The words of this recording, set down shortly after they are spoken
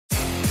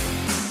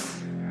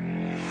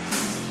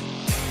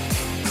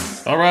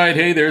All right,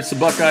 hey there, it's the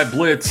Buckeye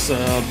Blitz,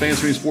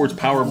 Fantasy Sports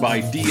powered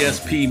by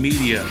DSP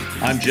Media.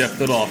 I'm Jeff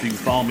Fidoff. You can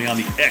follow me on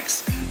the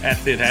X at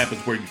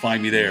FitHappens, where you can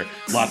find me there.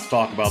 Lots to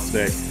talk about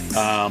today.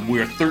 We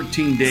are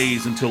 13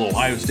 days until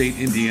Ohio State,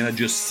 Indiana,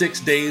 just 6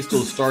 days till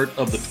the start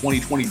of the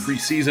 2023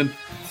 season.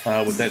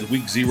 With that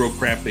week 0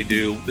 crap they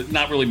do.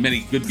 Not really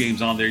many good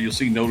games on there. You'll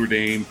see Notre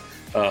Dame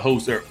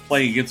they're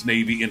playing against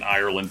Navy in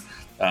Ireland.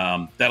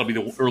 That'll be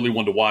the early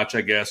one to watch,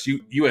 I guess.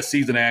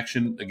 USC's in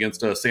action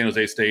against San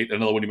Jose State.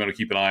 Another one you better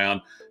keep an eye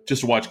on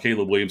just to watch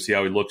Caleb Williams, see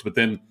how he looks. But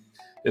then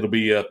it'll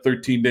be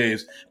 13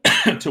 days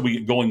until we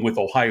get going with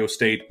Ohio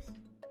State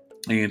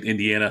and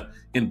Indiana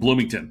in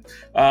Bloomington.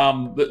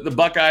 The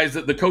Buckeyes,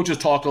 the coaches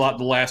talked a lot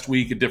the last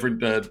week at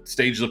different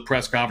stages of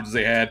press conferences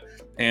they had.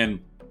 And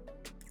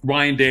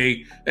Ryan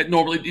Day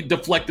normally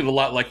deflected a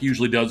lot like he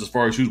usually does as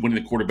far as who's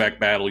winning the quarterback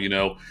battle.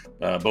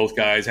 Both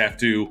guys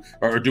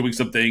are doing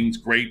some things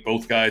great.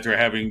 Both guys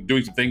are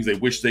doing some things they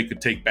wish they could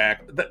take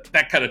back.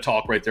 That kind of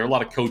talk right there. A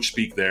lot of coach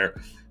speak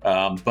there.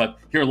 But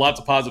hearing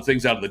lots of positive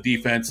things out of the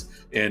defense.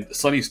 And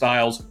Sonny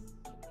Styles,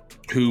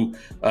 who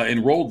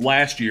enrolled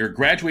last year,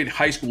 graduated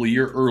high school a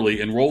year early,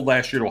 enrolled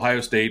last year at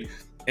Ohio State.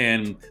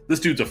 And this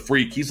dude's a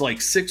freak. He's like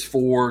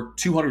 6'4",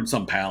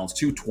 200-some pounds,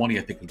 220,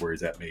 I think is where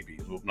he's at, maybe,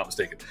 if I'm not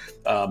mistaken.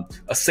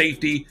 A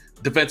safety,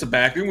 defensive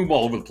back. He move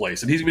all over the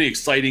place. And he's going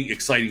to be an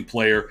exciting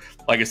player.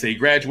 Like I say, he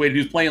graduated.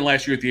 He was playing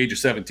last year at the age of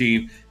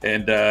 17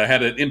 and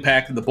had an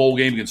impact in the bowl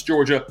game against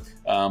Georgia.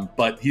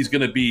 But it's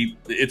going to be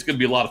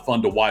a lot of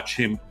fun to watch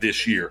him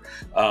this year.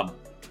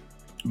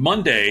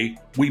 Monday,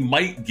 we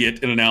might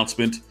get an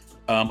announcement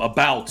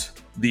about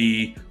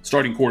the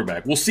starting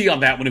quarterback. We'll see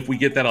on that one if we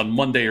get that on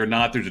Monday or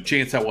not. There's a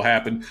chance that will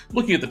happen.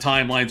 Looking at the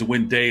timelines of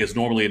when Day has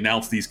normally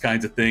announced these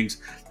kinds of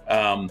things,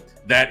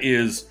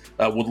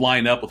 would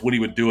line up with when he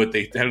would do it.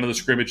 They had another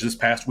scrimmage this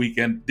past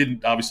weekend.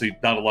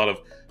 Not a lot of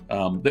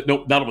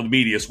not with the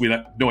media, so we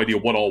have no idea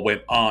what all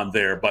went on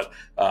there. But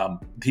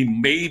he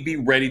may be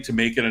ready to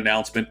make an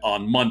announcement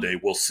on Monday.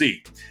 We'll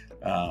see.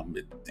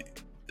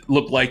 It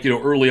looked like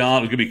early on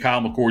it was going to be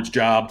Kyle McCord's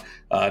job,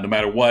 no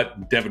matter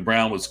what. Devin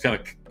Brown was kind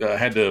of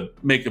had to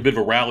make a bit of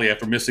a rally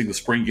after missing the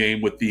spring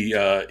game with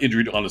the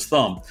injury on his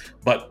thumb.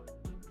 But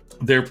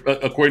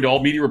according to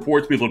all media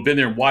reports, people have been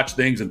there and watched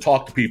things and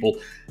talked to people.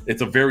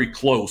 It's a very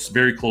close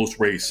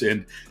race,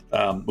 and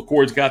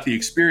McCord's got the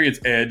experience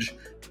edge.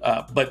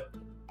 But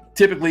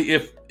typically,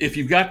 if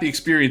you've got the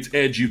experience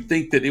edge, you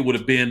think that it would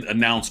have been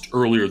announced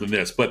earlier than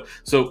this. But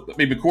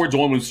McCord's the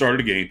only one who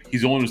started a game.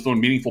 He's the only one who's thrown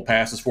meaningful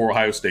passes for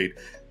Ohio State.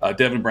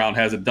 Devin Brown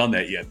hasn't done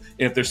that yet.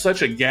 And if there's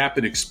such a gap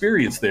in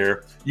experience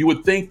there, you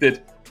would think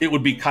that it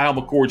would be Kyle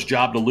McCord's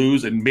job to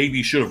lose, and maybe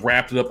he should have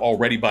wrapped it up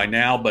already by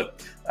now.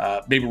 But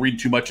maybe reading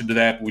too much into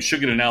that. But we should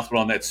get an announcement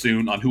on that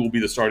soon on who will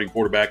be the starting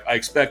quarterback. I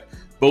expect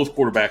both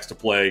quarterbacks to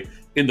play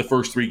in the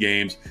first 3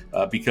 games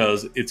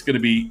because it's going to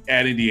be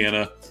at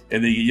Indiana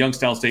and then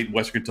Youngstown State and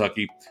Western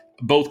Kentucky.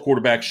 Both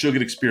quarterbacks should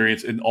get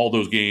experience in all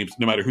those games,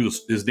 no matter who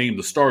is named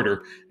the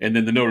starter. And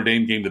then the Notre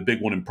Dame game, the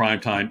big one in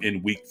primetime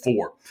in week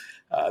 4.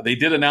 They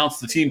did announce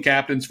the team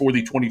captains for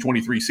the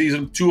 2023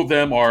 season. 2 of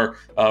them are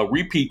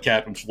repeat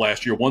captains from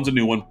last year. One's a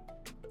new one.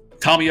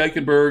 Tommy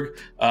Eichenberg,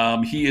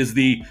 he is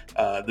the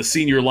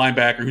senior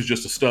linebacker who's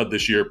just a stud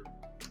this year.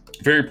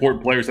 Very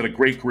important player. He's had a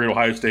great career at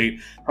Ohio State.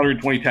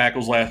 120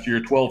 tackles last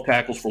year, 12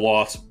 tackles for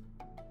loss,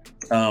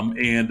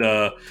 and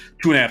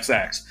 2.5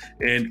 sacks.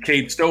 And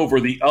Cade Stover,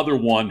 the other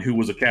one who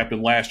was a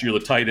captain last year, the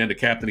tight end, a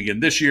captain again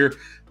this year.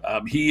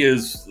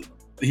 He's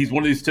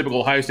one of these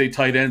typical Ohio State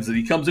tight ends that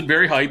he comes in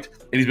very hyped,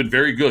 and he's been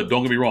very good.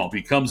 Don't get me wrong. But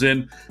he comes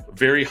in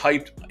very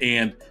hyped,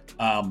 and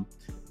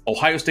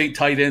Ohio State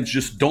tight ends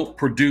just don't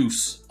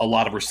produce a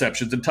lot of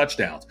receptions and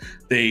touchdowns.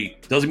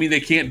 Doesn't mean they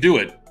can't do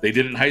it. They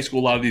did it in high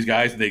school, a lot of these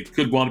guys, and they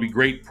could go on to be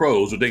great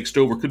pros. I think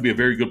Stover could be a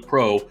very good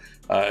pro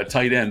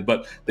tight end,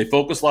 but they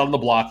focus a lot on the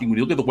blocking. When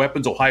you look at the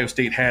weapons Ohio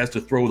State has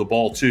to throw the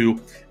ball to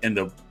and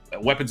the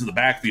weapons in the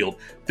backfield,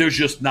 there's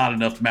just not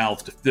enough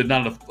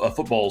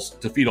footballs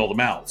to feed all the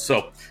mouths.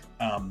 So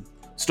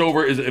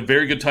Stover is a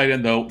very good tight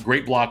end, though.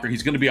 Great blocker.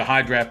 He's going to be a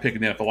high draft pick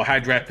in the NFL. A high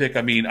draft pick,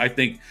 I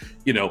think,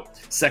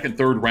 second,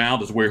 third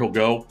round is where he'll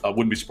go. I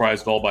wouldn't be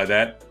surprised at all by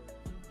that.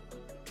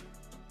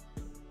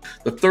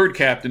 The third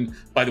captain,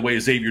 by the way,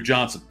 is Xavier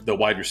Johnson, the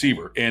wide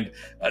receiver. And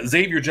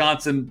Xavier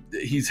Johnson,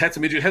 he's had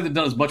some injuries, hasn't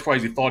done as much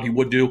as he thought he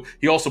would do.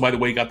 He also, by the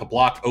way, got the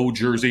Block O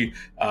jersey,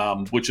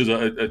 which is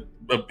a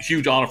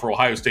huge honor for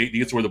Ohio State. He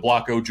gets to wear the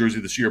Block O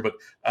jersey this year. But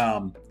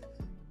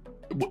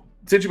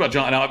since about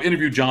John, now I've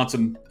interviewed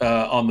Johnson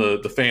on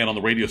the Fan on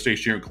the radio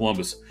station here in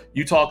Columbus.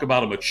 You talk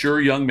about a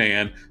mature young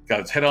man, got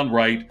his head on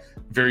right,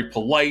 very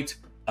polite,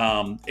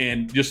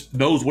 and just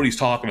knows what he's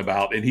talking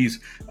about. And he's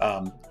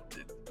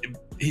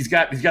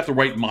got the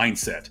right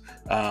mindset.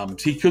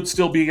 He could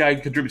still be a guy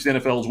who contributes to the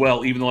NFL as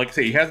well, even though, like I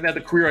say, he hasn't had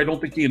the career I don't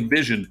think he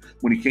envisioned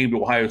when he came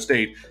to Ohio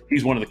State.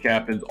 He's one of the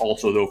captains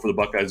also, though, for the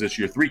Buckeyes this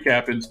year. 3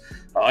 captains,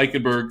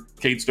 Eichenberg,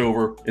 Cade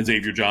Stover, and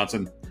Xavier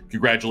Johnson.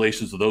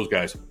 Congratulations to those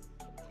guys.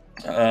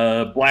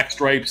 black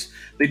stripes.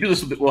 They do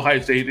this with Ohio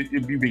State.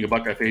 You being a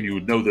Buckeye fan, you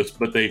would know this,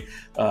 but they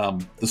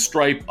the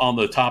stripe on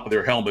the top of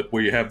their helmet,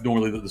 where you have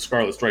normally the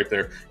scarlet stripe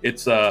there,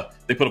 it's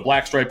they put a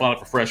black stripe on it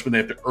for freshmen. They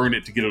have to earn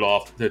it to get it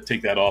off, to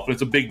take that off. And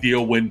it's a big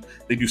deal when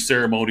they do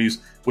ceremonies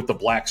with the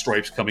black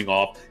stripes coming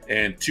off.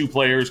 And 2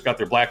 players got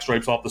their black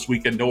stripes off this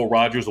weekend. Noah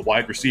Rogers, the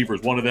wide receiver,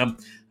 is one of them.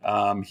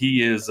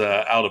 He is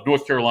out of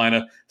North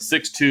Carolina,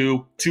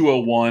 6'2",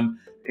 201.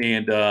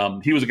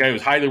 And he was a guy who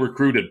was highly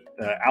recruited.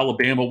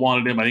 Alabama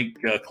wanted him. I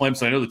think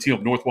Clemson, I know the team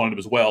up north wanted him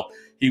as well.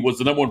 He was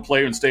the number 1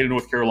 player in the state of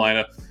North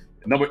Carolina,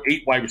 number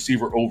 8 wide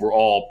receiver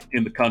overall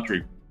in the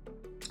country.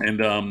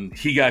 And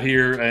he got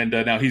here, and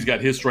now he's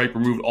got his stripe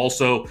removed.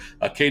 Also,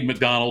 Caden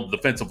McDonald,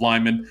 defensive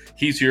lineman,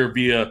 he's here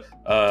via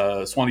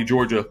Suwanee,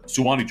 Georgia.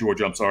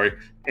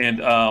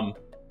 And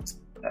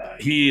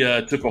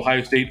he took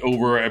Ohio State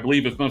over, I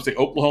believe it's going to say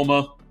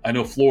Oklahoma. I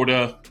know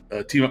Florida,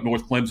 team up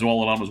north, Clemson,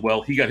 all on as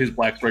well. He got his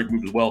black stripe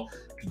moved as well.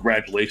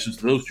 Congratulations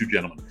to those 2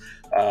 gentlemen.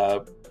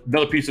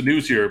 Another piece of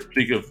news here,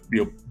 speaking of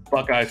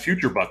Buckeyes,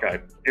 future Buckeye,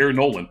 Aaron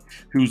Nolan,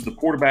 who's the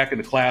quarterback in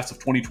the class of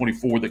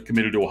 2024 that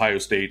committed to Ohio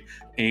State.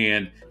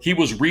 And he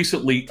was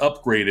recently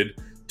upgraded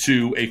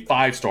to a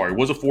 5-star. He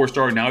was a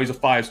 4-star, now he's a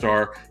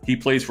 5-star. He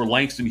plays for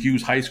Langston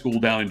Hughes High School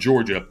down in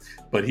Georgia,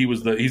 but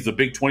he's the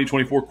big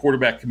 2024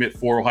 quarterback commit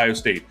for Ohio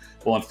State.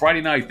 Well, on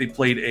Friday night, they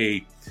played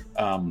a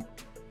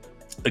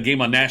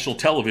game on national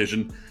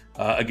television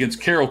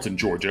against Carrollton,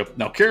 Georgia.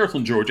 Now,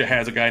 Carrollton, Georgia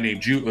has a guy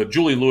named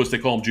Julian Lewis. They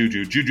call him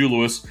Juju. Juju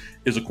Lewis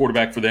is a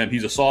quarterback for them.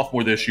 He's a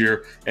sophomore this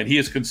year, and he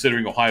is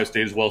considering Ohio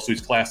State as well, so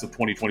he's class of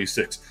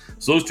 2026.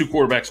 So those 2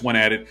 quarterbacks went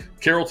at it.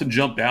 Carrollton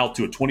jumped out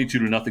to a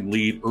 22-0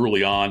 lead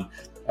early on,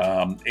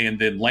 and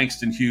then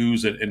Langston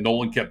Hughes and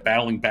Nolan kept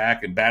battling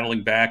back.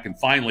 And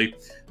finally,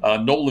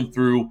 Nolan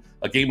threw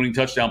a game-winning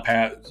touchdown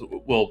pass.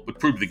 Well, it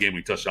proved the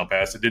game-winning touchdown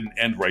pass. It didn't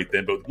end right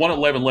then, but with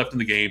 1:11 left in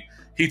the game,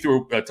 he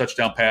threw a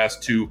touchdown pass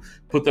to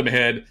put them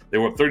ahead. They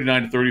were up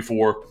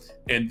 39-34,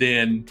 and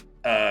then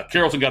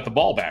Carrollton got the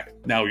ball back.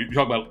 Now, you're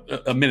talking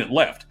about a minute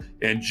left,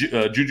 and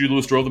Juju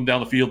Lewis drove them down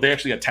the field. They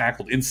actually got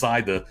tackled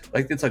inside the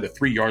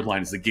 3-yard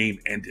line as the game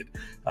ended.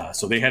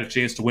 So they had a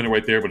chance to win it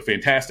right there, but a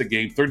fantastic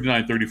game,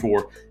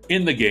 39-34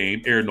 in the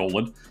game. Aaron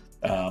Nolan,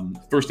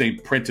 first name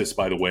Prentice,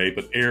 by the way,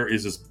 but Air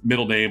is his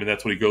middle name, and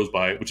that's what he goes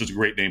by, which is a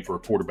great name for a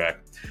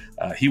quarterback.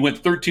 He went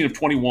 13 of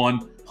 21,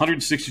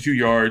 162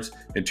 yards,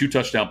 and 2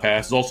 touchdown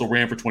passes. Also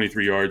ran for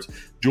 23 yards.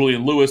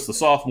 Julian Lewis, the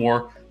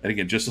sophomore, and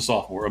again, just a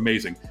sophomore,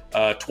 amazing.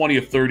 20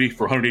 of 30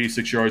 for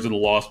 186 yards in the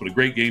loss, but a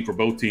great game for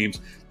both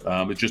teams.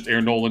 It's just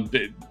Aaron Nolan,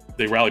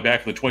 they rallied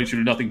back from the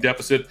 22-0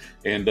 deficit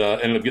and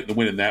ended up getting the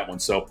win in that one.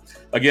 So,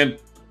 again,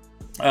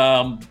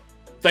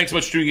 thanks so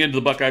much for tuning in to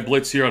the Buckeye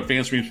Blitz here on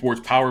FanStream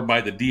Sports, powered by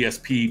the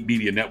DSP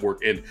Media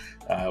Network. And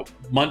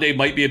Monday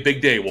might be a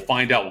big day. We'll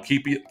find out. We'll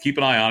keep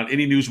an eye on it.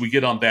 Any news we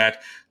get on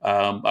that,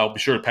 I'll be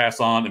sure to pass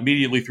on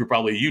immediately through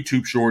probably a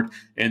YouTube short,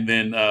 and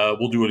then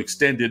we'll do an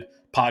extended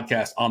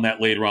podcast on that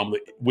later on,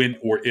 when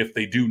or if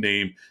they do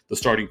name the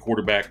starting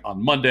quarterback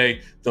on Monday.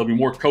 There'll be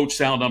more coach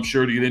sound, I'm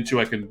sure, to get into.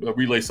 I can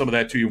relay some of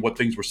that to you, what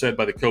things were said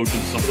by the coaches,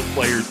 some of the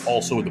players,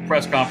 also in the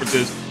press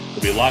conferences.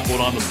 There'll be a lot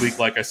going on this week.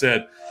 Like I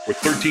said, we're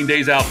 13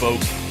 days out,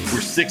 folks. We're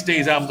 6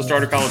 days out from the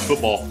start of college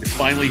football. It's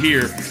finally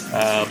here.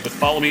 But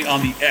follow me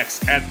on the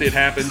X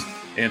 @FitHappens.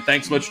 And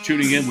thanks so much for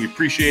tuning in. We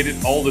appreciate it.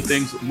 All the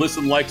things.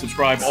 Listen, like,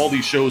 subscribe, all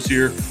these shows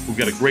here. We've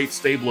got a great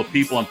stable of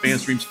people on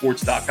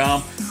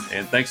FanStreamSports.com.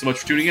 And thanks so much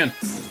for tuning in.